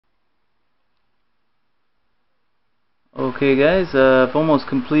Okay guys, I've almost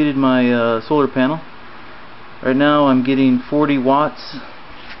completed my solar panel. Right now I'm getting 40 watts.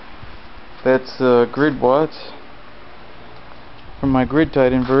 That's grid watts from my grid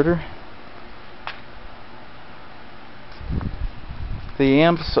tied inverter. The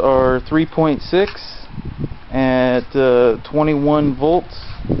amps are 3.6 at 21 volts,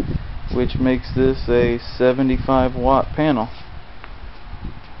 which makes this a 75 watt panel.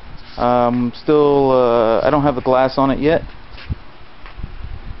 I don't have the glass on it yet.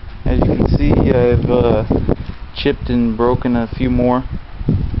 As you can see, I've chipped and broken a few more,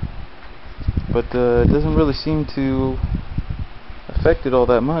 but it doesn't really seem to affect it all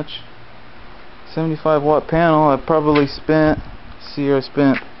that much. 75 watt panel. I probably spent, I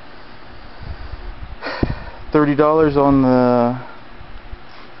spent $30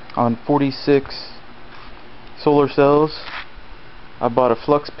 on 46 solar cells. I bought a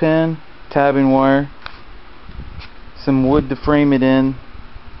flux pen, tabbing wire, some wood to frame it in.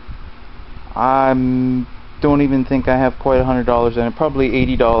 I don't even think I have quite $100 in it, probably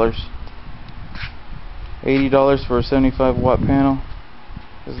 $80. $80 for a 75 watt panel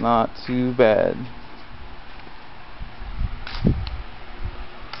is not too bad.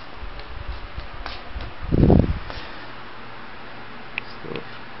 So,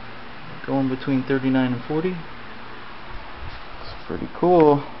 going between 39 and 40. It's pretty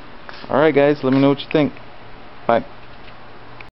cool. Alright guys, let me know what you think. Bye.